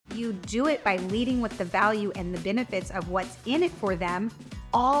you do it by leading with the value and the benefits of what's in it for them,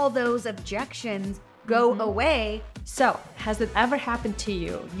 all those objections go away. So, has it ever happened to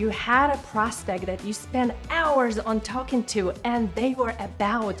you? You had a prospect that you spent hours on talking to and they were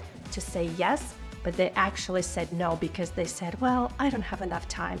about to say yes, but they actually said no because they said, well, I don't have enough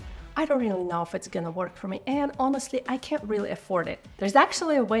time. I don't really know if it's gonna work for me, and honestly, I can't really afford it. There's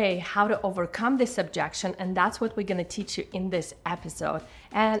actually a way how to overcome this objection, and that's what we're gonna teach you in this episode.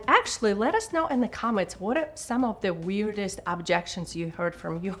 And actually, let us know in the comments, what are some of the weirdest objections you heard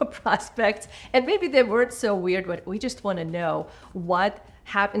from your prospects? And maybe they weren't so weird, but we just wanna know what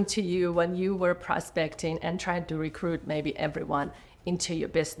happened to you when you were prospecting and trying to recruit maybe everyone into your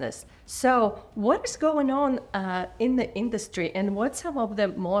business. So what is going on in the industry, and what's some of the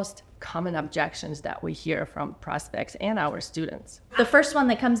most common objections that we hear from prospects and our students? The first one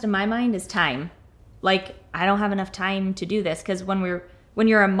that comes to my mind is time. Like, I don't have enough time to do this, because when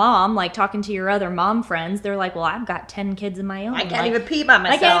you're a mom, like talking to your other mom friends, they're like, well, I've got 10 kids of my own. I can't even pee by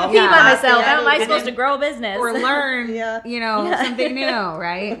myself. I can't even pee by myself. How am I supposed to grow a business? Or learn, something new,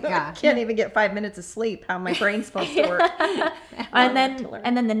 right? Yeah. Can't even get 5 minutes of sleep. How my brain's supposed to work. And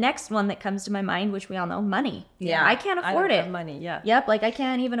then the next one that comes to my mind, which we all know, money. Yeah. I can't afford it. Money, yeah. Yep, like I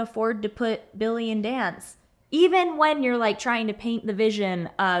can't even afford to put Billy in dance. Even when you're like trying to paint the vision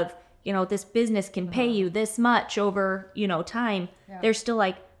of, this business can pay you this much over, time, they're still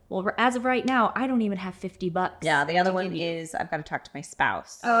like, well, as of right now, I don't even have $50. Yeah, the other one is I've got to talk to my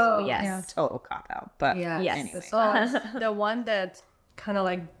spouse. Oh, yes. Yeah, total cop out. But Yes. anyway. Oh, the one that kind of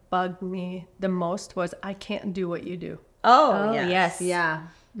like bugged me the most was, I can't do what you do. Oh, yes. Yeah.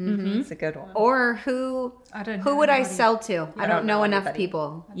 It's a good one. Or who would I sell to? I don't know enough anybody.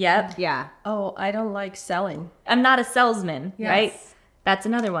 people. Yep. Yeah. Oh, I don't like selling. I'm not a salesman, Yes. right? That's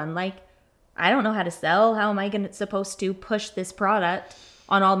another one. Like, I don't know how to sell. How am I supposed to push this product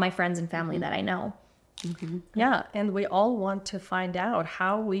on all my friends and family that I know? Yeah, and we all want to find out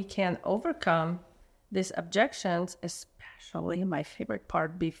how we can overcome these objections, especially my favorite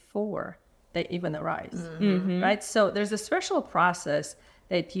part, before they even arise, right? So there's a special process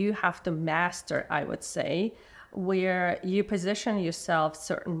that you have to master, I would say, where you position yourself a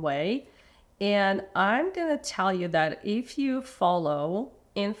certain way. And I'm going to tell you that if you follow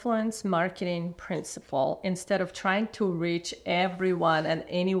influence marketing principle, instead of trying to reach everyone and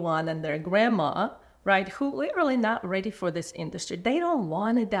anyone and their grandma, right, who literally not ready for this industry, they don't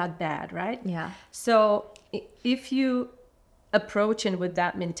want it that bad, right? Yeah. So if you approach it with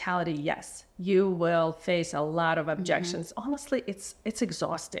that mentality, yes, you will face a lot of objections. Honestly, it's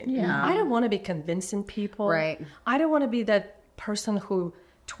exhausting. Yeah. I don't want to be convincing people. Right. I don't want to be that person who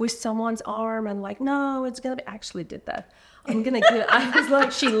twists someone's arm and like, no, it's gonna be. Actually did that. I'm gonna give. I was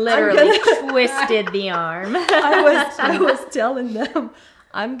like, She literally twisted the arm. I was telling them,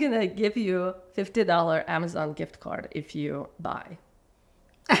 I'm gonna give you $50 Amazon gift card if you buy.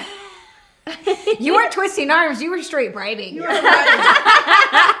 You weren't twisting arms. You were straight bribing.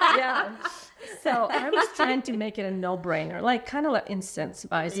 Yeah. So I was trying to make it a no-brainer, like kind of like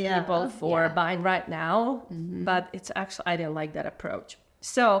incentivize people for buying right now. But it's actually, I didn't like that approach.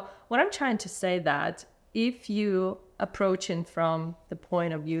 So what I'm trying to say that if you approaching from the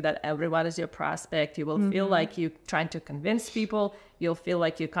point of view that everyone is your prospect, you will feel like you're trying to convince people. You'll feel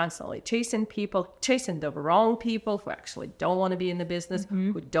like you're constantly chasing the wrong people who actually don't want to be in the business,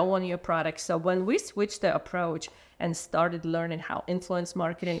 who don't want your product. So when we switched the approach and started learning how influence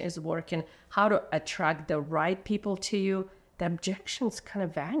marketing is working, how to attract the right people to you, the objections kind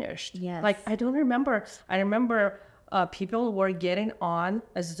of vanished. Yes. Like I remember people were getting on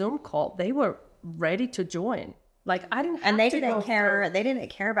a Zoom call. They were ready to join. Like I didn't, and they didn't care. They didn't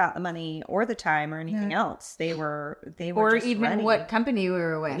care about the money or the time or anything else. They were Or just even ready. what company we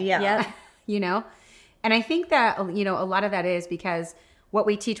were with. Yeah. Yep. And I think that, a lot of that is because what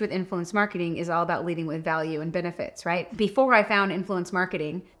we teach with influence marketing is all about leading with value and benefits, right? Before I found influence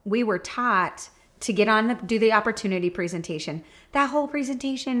marketing, we were taught to get on do the opportunity presentation. That whole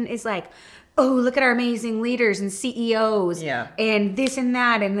presentation is like, oh, look at our amazing leaders and CEOs and this and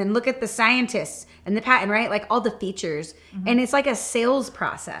that. And then look at the scientists and the patent, right? Like all the features. And it's like a sales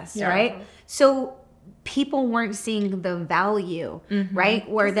process, right? So people weren't seeing the value, right?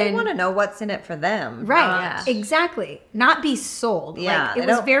 Where They then want to know what's in it for them. right, exactly. Not be sold. Yeah, like, they it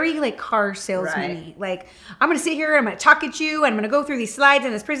was don't- very like car salesman-y. Like, I'm going to sit here, I'm going to talk at you, and I'm going to go through these slides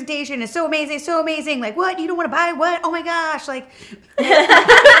and this presentation is so amazing, so amazing. Like, what? You don't want to buy what? Oh my gosh. Like,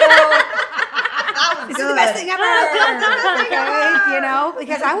 this is the best best thing ever. Okay, you know,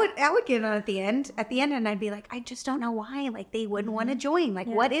 because I would get on at the end, and I'd be like, I just don't know why, like they wouldn't want to join. Like,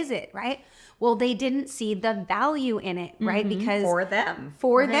 what is it, right? Well, they didn't see the value in it, right? Because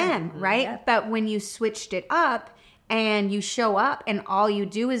For them, right? Yeah. But when you switched it up and you show up and all you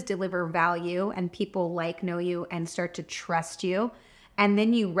do is deliver value and people know you and start to trust you, and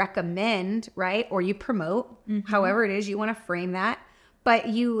then you recommend, right? Or you promote, however it is you want to frame that. But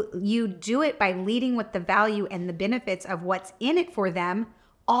you do it by leading with the value and the benefits of what's in it for them.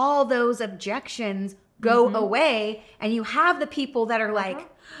 All those objections go away, and you have the people that are like,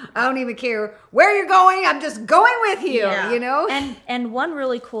 I don't even care where you're going. I'm just going with you, you know? And one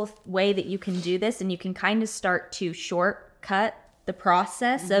really cool way that you can do this, and you can kind of start to shortcut the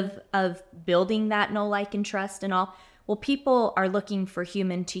process of building that know, like, and trust and all. Well, people are looking for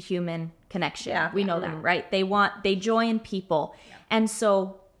human to human connection. Yeah. We know that, right? They join people. Yeah. And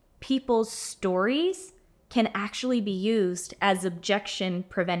so people's stories can actually be used as objection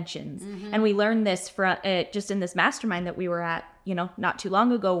preventions. And we learned this from just in this mastermind that we were at, not too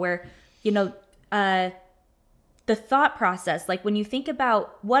long ago, where, the thought process, like when you think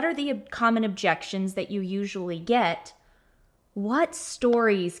about what are the common objections that you usually get, what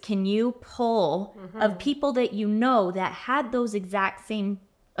stories can you pull of people that that had those exact same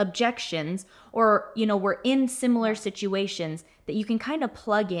objections, or, were in similar situations, that you can kind of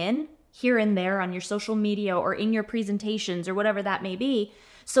plug in here and there on your social media or in your presentations or whatever that may be,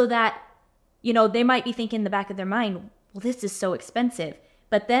 so that, they might be thinking in the back of their mind, well, this is so expensive.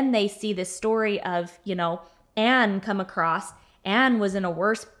 But then they see this story of, Anne come across. Anne was in a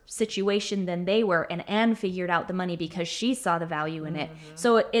worse situation than they were, and Anne figured out the money because she saw the value in it.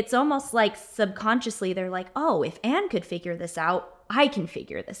 So it's almost like subconsciously they're like, oh, if Anne could figure this out, I can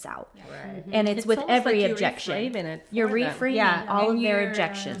figure this out. Right. And it's with every objection. You're reframing all of their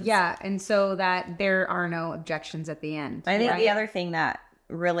objections. Yeah, and so that there are no objections at the end. I think the other thing that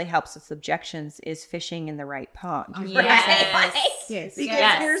really helps with objections is fishing in the right pond. Yes.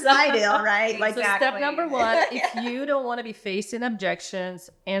 Because here's the ideal, right? Like, so step number one, if you don't want to be facing objections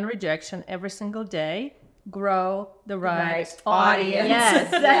and rejection every single day, grow the right audience. Yes.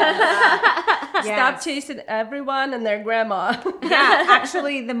 Stop chasing everyone and their grandma. Yeah,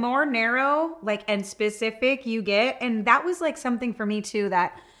 actually, the more narrow, and specific you get, and that was something for me too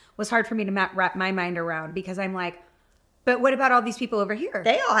that was hard for me to wrap my mind around, because I'm like, but what about all these people over here?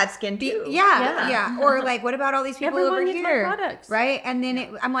 They all have skin too. Yeah. Or what about all these people Everyone over needs here? my products. Right? And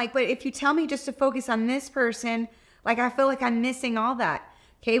then I'm like, but if you tell me just to focus on this person, I feel like I'm missing all that.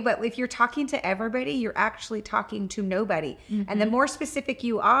 Okay, but if you're talking to everybody, you're actually talking to nobody. And the more specific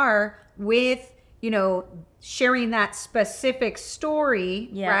you are with, sharing that specific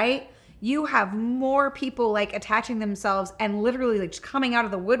story, right? You have more people attaching themselves and literally just coming out of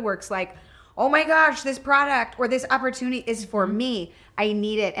the woodworks oh my gosh, this product or this opportunity is for me. I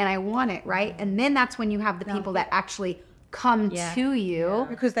need it and I want it, right? And then that's when you have the people that actually come to you.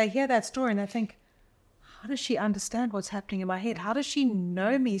 Because they hear that story and they think, how does she understand what's happening in my head? How does she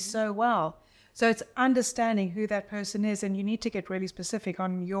know me so well? So it's understanding who that person is, and you need to get really specific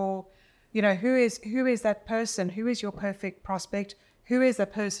on your, who is that person? Who is your perfect prospect? Who is the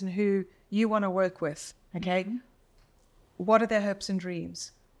person who you want to work with? Okay. What are their hopes and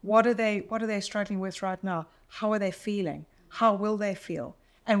dreams? What are they struggling with right now? How are they feeling? How will they feel?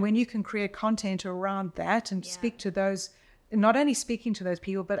 And when you can create content around that and speak to those, not only speaking to those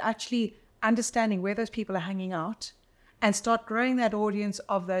people, but actually understanding where those people are hanging out, and start growing that audience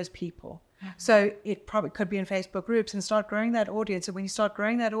of those people. So it probably could be in Facebook groups, and start growing that audience. And when you start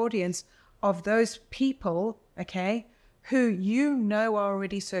growing that audience of those people, okay, who are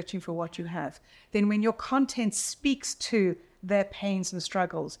already searching for what you have, then when your content speaks to their pains and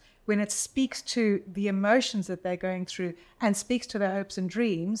struggles, when it speaks to the emotions that they're going through and speaks to their hopes and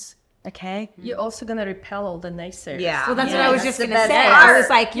dreams, okay, you're also going to repel all the naysayers. Yeah. Well, that's what I was just going to say. I was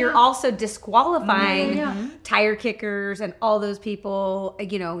like, you're also disqualifying tire kickers and all those people,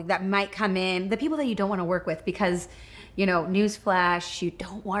 that might come in, the people that you don't want to work with, because, newsflash, you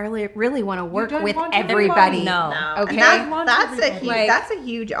don't really want to work with everybody. No. Okay. That's a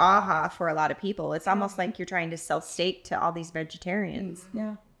huge aha for a lot of people. It's almost like you're trying to sell steak to all these vegetarians.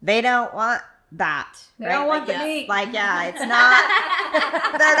 Yeah. They don't want that. They don't want the meat. It's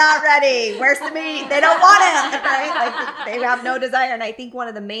not, they're not ready. Where's the meat? They don't want it, right? They have no desire. And I think one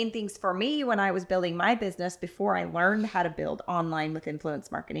of the main things for me when I was building my business, before I learned how to build online with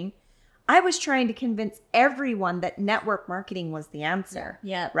influence marketing, I was trying to convince everyone that network marketing was the answer.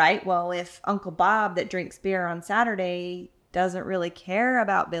 Yeah. Right? Well, if Uncle Bob that drinks beer on Saturday doesn't really care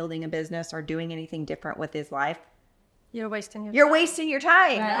about building a business or doing anything different with his life, You're wasting your time. You're wasting your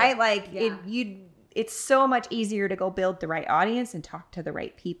time, right? it's so much easier to go build the right audience and talk to the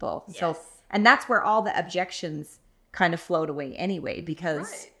right people. So, and that's where all the objections kind of float away anyway,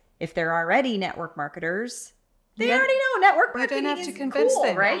 because if they're already network marketers, they already know network marketing have is to convince cool,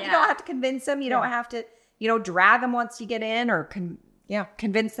 them. right? Yeah. You don't have to convince them. You don't have to, drag them once you get in, or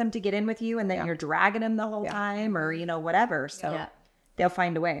convince them to get in with you, and then you're dragging them the whole time, or whatever. So they'll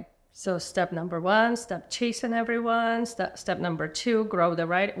find a way. So step number 1, stop chasing everyone. Step number 2, grow the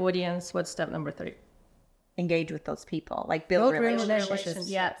right audience. What's step number 3? Engage with those people, like build relationships.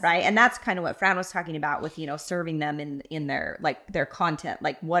 Yes. Right. And that's kind of what Fran was talking about with, serving them in their, like, their content.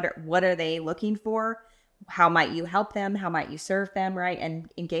 Like, what are they looking for? How might you help them? How might you serve them? Right. And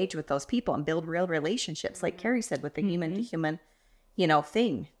engage with those people and build real relationships. Like Carrie said, with the human to human,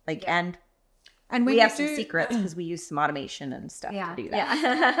 thing. Like, and when we you have some secrets because we use some automation and stuff to do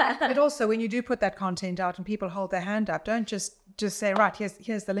that. But also, when you do put that content out and people hold their hand up, don't just say, right,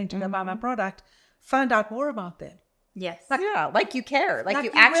 here's the link to go buy my product. Find out more about them. Yes. Like you care. Like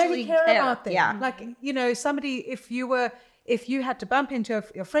you really actually care about them. Yeah. Like, somebody, if you had to bump into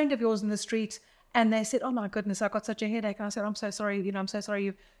a friend of yours in the street and they said, oh my goodness, I got such a headache. And I said, I'm so sorry. I'm so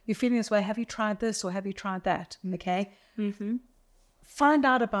sorry you're feeling this way. Have you tried this or have you tried that? Okay. Mm-hmm. Find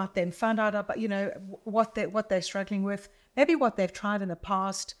out about them. Find out about, what they're struggling with, maybe what they've tried in the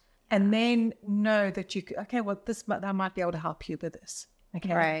past, and then know that that might be able to help you with this.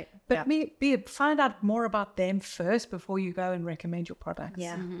 Okay. Right. But find out more about them first before you go and recommend your products.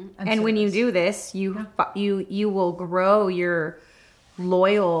 Yeah. Mm-hmm. And when you do this, you will grow your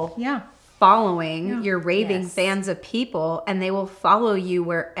loyal following, your raving fans of people, and they will follow you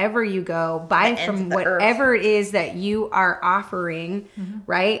wherever you go, buy from whatever it is that you are offering,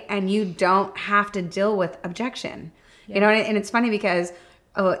 right? And you don't have to deal with objection. And it's funny because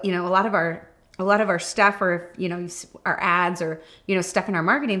a lot of our stuff, or our ads, or stuff in our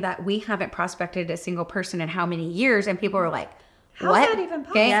marketing, that we haven't prospected a single person in how many years, and people are like, how's that even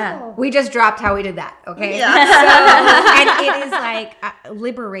possible? Okay? Yeah. We just dropped how we did that. Okay. Yeah. So, and it is like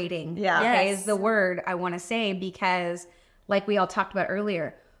liberating. Yeah. Okay, Yes. is the word I want to say, because like we all talked about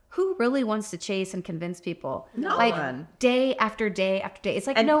earlier, who really wants to chase and convince people? No like one. Day after day after day. It's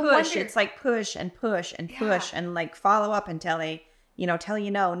like And no push. wonder. It's like push and push and push and like follow up until they, tell you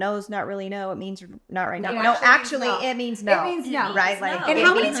no. No's not really no. It means not right now. No, actually, it means no. It means no. Right? Like, And it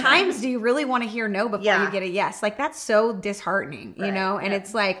how many means times do you really want to hear no before you get a yes? Like, that's so disheartening, And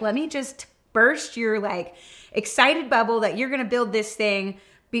it's like, let me just burst your like excited bubble that you're going to build this thing,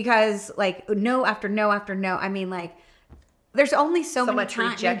 because like no after no after no. I mean, like, there's only so many much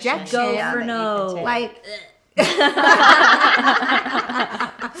times rejection. Go Yeah, for that you no. can take.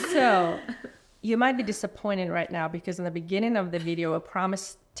 like. So you might be disappointed right now, because in the beginning of the video, I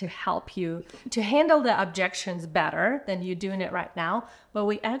promised to help you to handle the objections better than you're doing it right now. But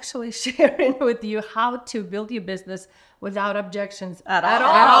we actually sharing with you how to build your business without objections at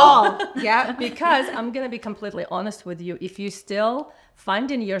all. Yeah. Because I'm going to be completely honest with you. If you still find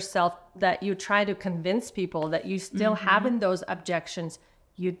in yourself that you try to convince people that you still having those objections,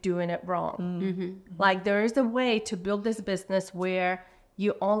 you're doing it wrong. Mm-hmm. Like, there is a way to build this business where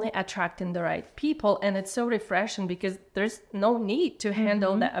you only attracting the right people, and it's so refreshing because there's no need to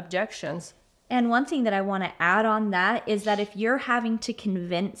handle the objections. And one thing that I want to add on that is that if you're having to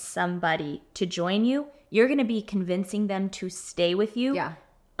convince somebody to join you, you're going to be convincing them to stay with you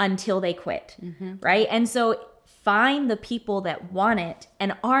until they quit, right? And so find the people that want it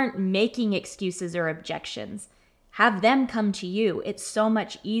and aren't making excuses or objections. Have them come to you. It's so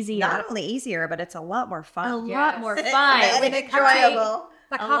much easier. Not only easier, but it's a lot more fun. A lot more fun. And enjoyable.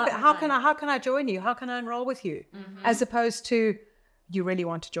 Like, how can I join you? How can I enroll with you? As opposed to, you really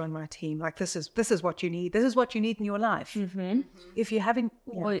want to join my team. Like, this is what you need. This is what you need in your life. If you haven't,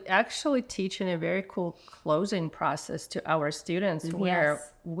 We actually teach in a very cool closing process to our students, where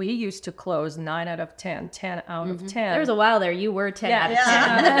we used to close 9 out of 10, 10 out of 10. There was a while there you were 10 out of 10.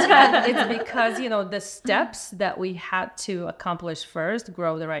 10 out of 10. It's because, the steps that we had to accomplish first,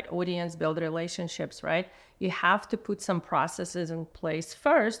 grow the right audience, build relationships, right? You have to put some processes in place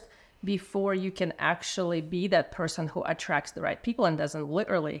first before you can actually be that person who attracts the right people and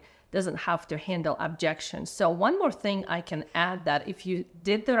doesn't have to handle objections. So one more thing I can add, that if you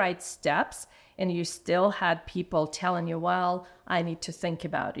did the right steps and you still had people telling you, well, I need to think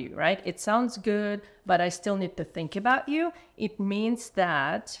about you, right? It sounds good, but I still need to think about you. It means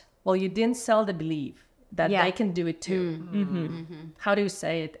that, well, you didn't sell the belief that they can do it too. How do you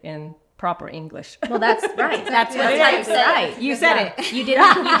say it in proper English? Well, that's right. That's what you said. Right. You said it. You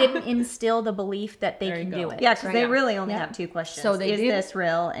didn't instill the belief that they can do it. Yeah, because they really only have 2 questions. So is this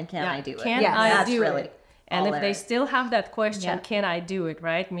real, and can I do it? Can I That's do really it? And all if there they is. still have that question, can I do it,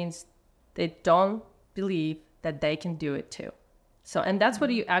 right? Means they don't believe that they can do it too. So, and that's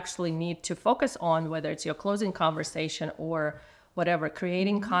what you actually need to focus on, whether it's your closing conversation or whatever,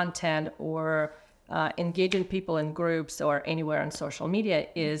 creating content or engaging people in groups or anywhere on social media,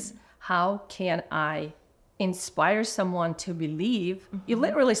 is how can I inspire someone to believe? You're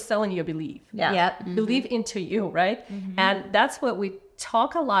literally selling your belief. Believe into you, right? And that's what we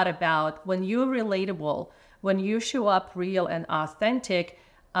talk a lot about. When you're relatable, when you show up real and authentic,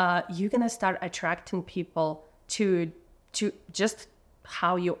 you're gonna start attracting people to just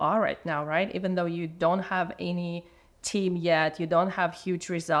how you are right now, right? Even though you don't have any team yet, you don't have huge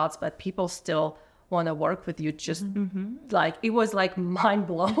results, but people still want to work with you. Just like, it was like mind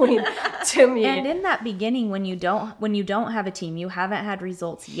blowing to me. And in that beginning, when you don't have a team, you haven't had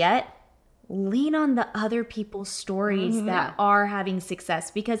results yet, lean on the other people's stories that are having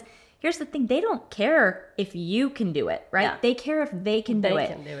success, because here's the thing, they don't care if you can do it, right? They care if they can do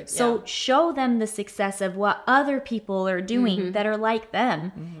it. So show them the success of what other people are doing that are like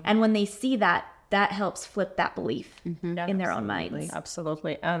them. And when they see that, that helps flip that belief in their own minds.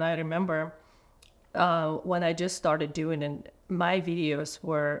 Absolutely. And I remember when I just started doing it, my videos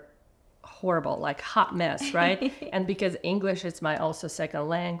were horrible, like hot mess, right? And because English is my also second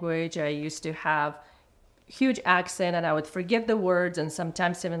language, I used to have huge accent and I would forget the words, and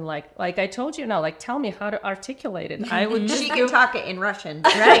sometimes even like I told you now, like, tell me how to articulate it. I would just she can talk it in Russian.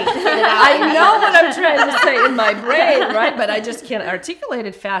 Right. I know what I'm trying to say in my brain, right? But I just can't articulate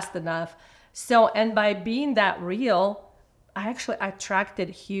it fast enough. So, and by being that real, I actually attracted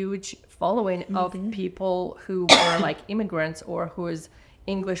huge following of people who were like immigrants or whose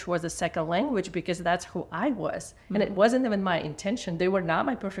English was a second language, because that's who I was. And it wasn't even my intention. They were not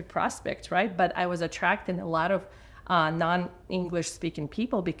my perfect prospects, right? But I was attracting a lot of non-English speaking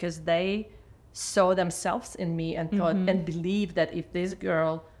people because they saw themselves in me and thought and believed that if this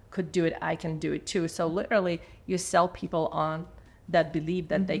girl could do it, I can do it too. So literally you sell people on that believe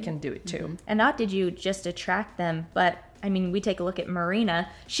that they can do it too. And not did you just attract them, but I mean, we take a look at Marina.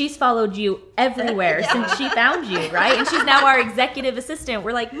 She's followed you everywhere since she found you, right? And she's now our executive assistant.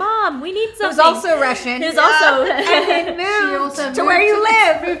 We're like, Mom, we need something. Who's also Russian. Who's also and moved to where you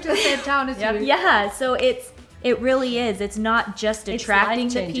live. Moved to the same town as you. Yeah, so it really is. It's not just attracting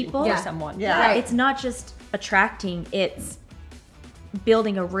the people. For someone. Yeah. It's not just attracting. It's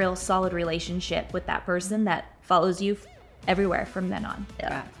building a real solid relationship with that person that follows you everywhere from then on.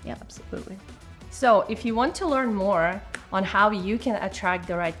 Yeah, absolutely. So if you want to learn more on how you can attract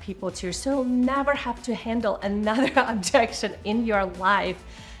the right people to you, so you'll never have to handle another objection in your life,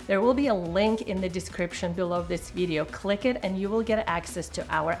 there will be a link in the description below this video. Click it and you will get access to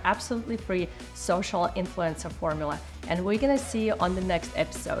our absolutely free social influencer formula. And we're gonna see you on the next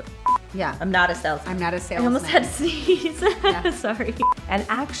episode. Yeah. I'm not a salesman. I'm not a I salesman. almost had to sneeze. Sorry. And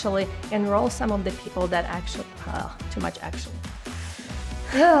actually enroll some of the people that actually, too much action.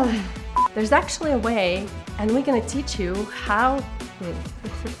 There's actually a way, and we're gonna teach you how